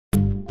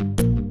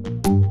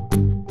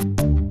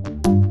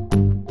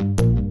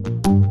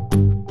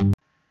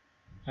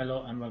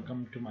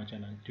welcome to my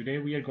channel. Today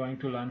we are going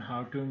to learn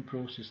how to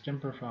improve system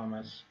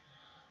performance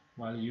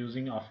while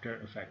using After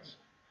Effects.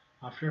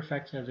 After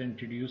Effects has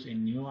introduced a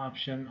new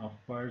option of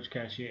Purge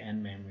cache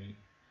and memory.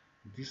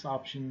 This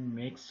option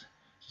makes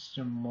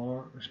system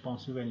more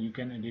responsive and you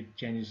can edit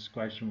changes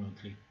quite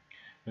smoothly.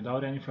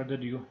 Without any further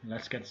ado,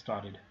 let's get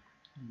started.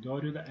 Go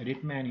to the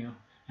Edit menu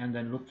and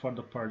then look for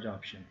the Purge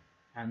option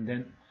and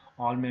then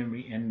All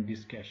Memory and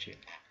Disk Cache.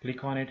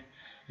 Click on it.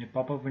 A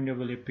pop-up window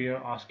will appear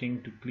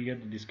asking to clear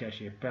the disk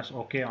cache. Press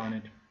OK on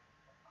it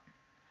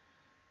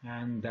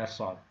and that's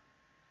all.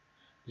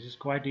 This is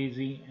quite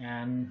easy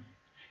and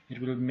it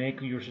will make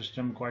your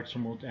system quite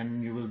smooth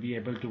and you will be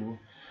able to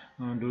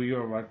do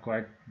your work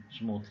quite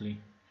smoothly.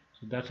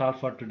 So that's all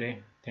for today.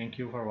 Thank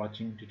you for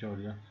watching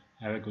tutorial.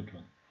 Have a good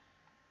one.